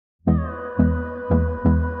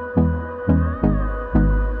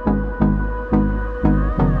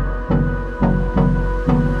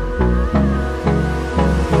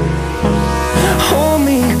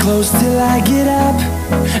close till I get up.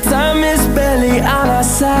 Time is barely on our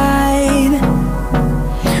side.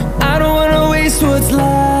 I don't wanna waste what's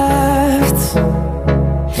left.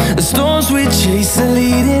 The storms we chase are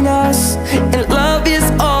leading us, and love is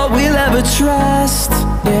all we'll ever trust.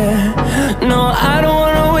 Yeah, no, I don't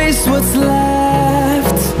wanna waste what's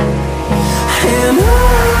left. And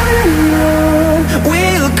on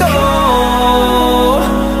we'll go,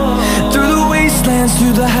 through the wastelands,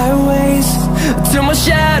 through the highways, till my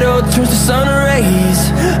shadow turns to sun rays.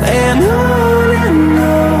 And on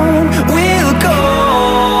we'll go,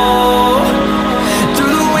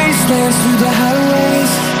 through the wastelands, through the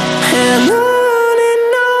highways, and on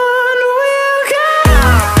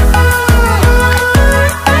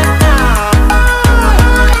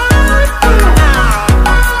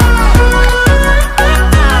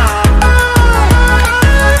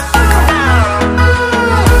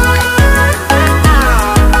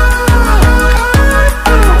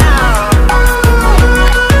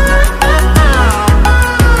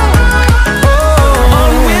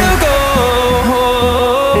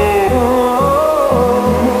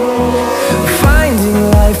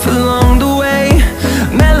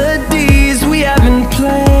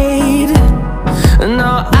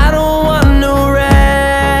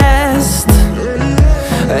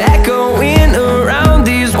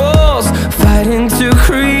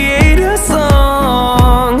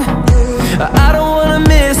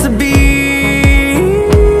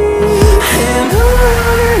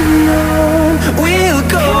we'll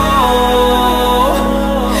go.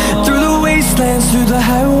 Through the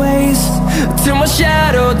highways, till my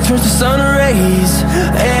shadow turns to sun rays.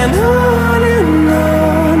 And on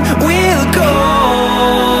we'll go,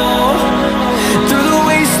 through the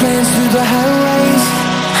wastelands, through the highways,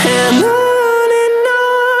 and on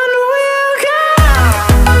we'll go.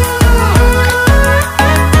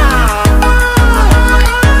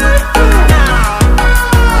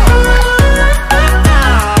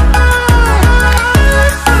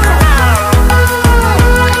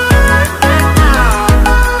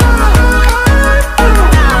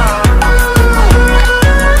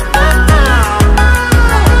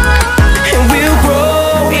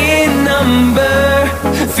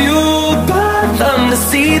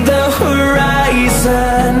 See the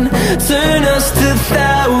horizon, turn us to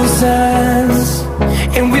thousands,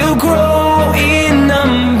 and we'll grow in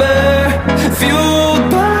number, fueled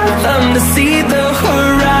by them. To see the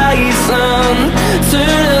horizon,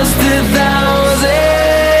 turn us to thousands,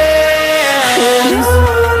 and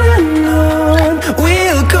on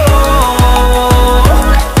we'll go,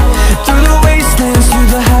 through the wastelands, through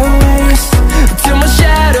the highways, till my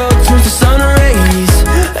shadow turns to sun rays.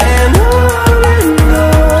 And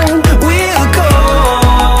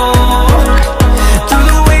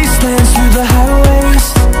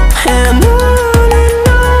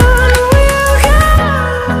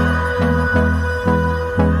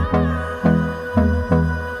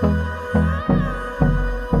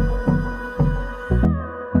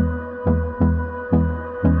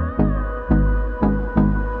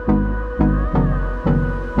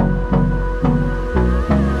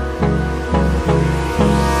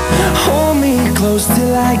close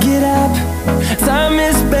till I get up. Time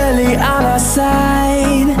is barely on our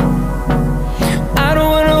side. I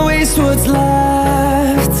don't wanna waste what's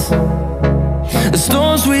left. The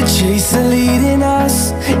storms we chase are leading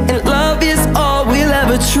us, and love is all we'll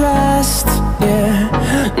ever trust. Yeah,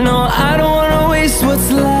 no, I don't wanna waste what's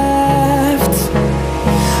left.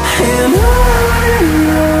 And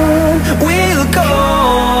on we'll go,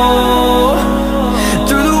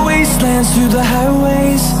 through the wastelands, through the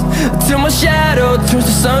highways, till my shadow turns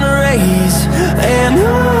to sun rays. And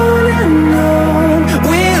on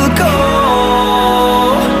we'll go,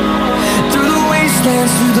 through the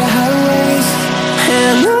wastelands, through the highways,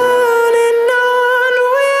 and on.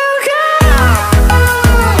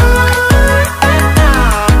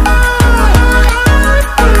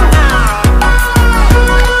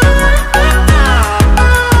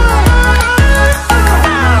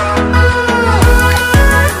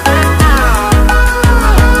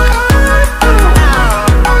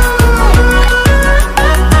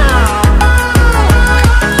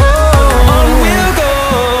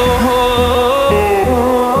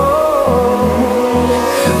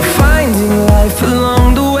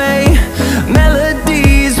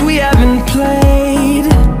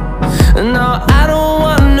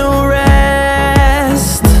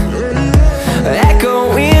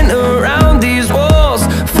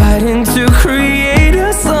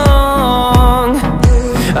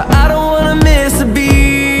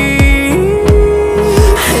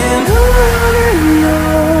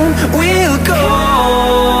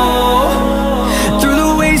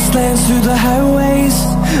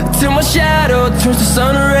 shadow turns to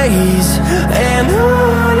sun rays. And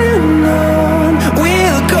on